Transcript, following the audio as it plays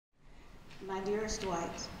dearest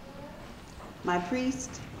Dwight, my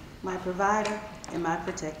priest, my provider, and my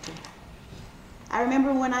protector. I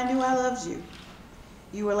remember when I knew I loved you.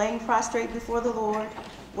 You were laying prostrate before the Lord,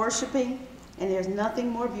 worshiping, and there's nothing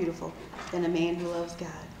more beautiful than a man who loves God.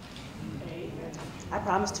 I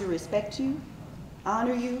promise to respect you,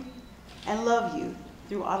 honor you, and love you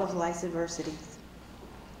through all of life's adversities.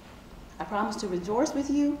 I promise to rejoice with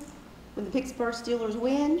you when the Pittsburgh Steelers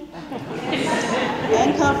win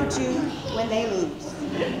and comfort you when they lose.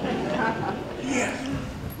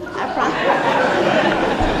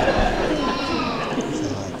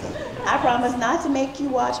 I promise not to make you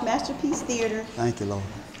watch Masterpiece Theater. Thank you, Lord.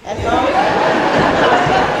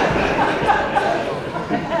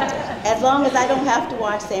 As long as I don't have to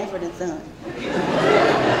watch Sanford and Son.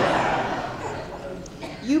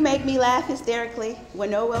 You make me laugh hysterically when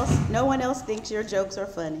no one else thinks your jokes are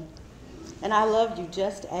funny. And I love you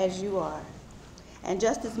just as you are. And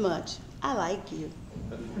just as much, I like you.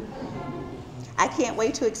 I can't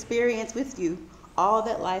wait to experience with you all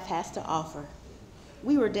that life has to offer.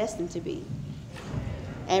 We were destined to be.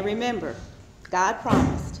 And remember, God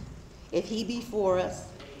promised, if he be for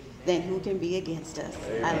us, then who can be against us?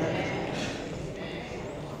 I love you.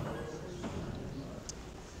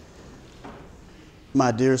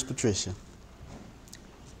 My dearest Patricia,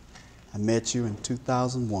 I met you in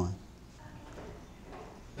 2001,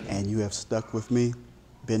 and you have stuck with me,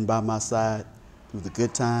 been by my side through the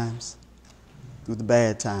good times, through the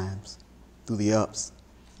bad times, through the ups,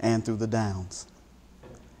 and through the downs.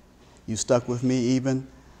 You stuck with me even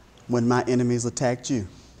when my enemies attacked you,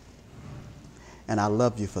 and I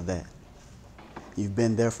love you for that. You've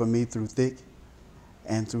been there for me through thick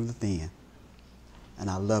and through the thin, and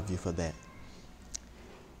I love you for that.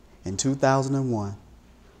 In 2001,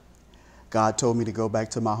 God told me to go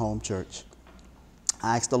back to my home church.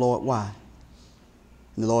 I asked the Lord why.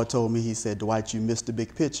 And the Lord told me, he said, Dwight, you missed the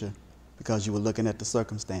big picture because you were looking at the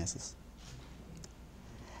circumstances.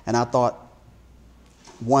 And I thought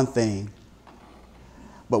one thing,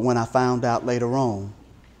 but when I found out later on,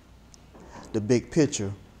 the big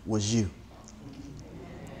picture was you.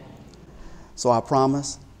 So I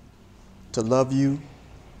promise to love you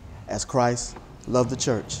as Christ loved the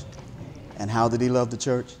church. And how did he love the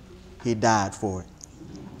church? He died for it.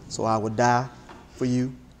 So I would die for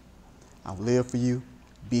you. I will live for you,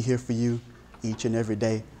 be here for you each and every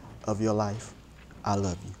day of your life. I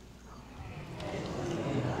love you.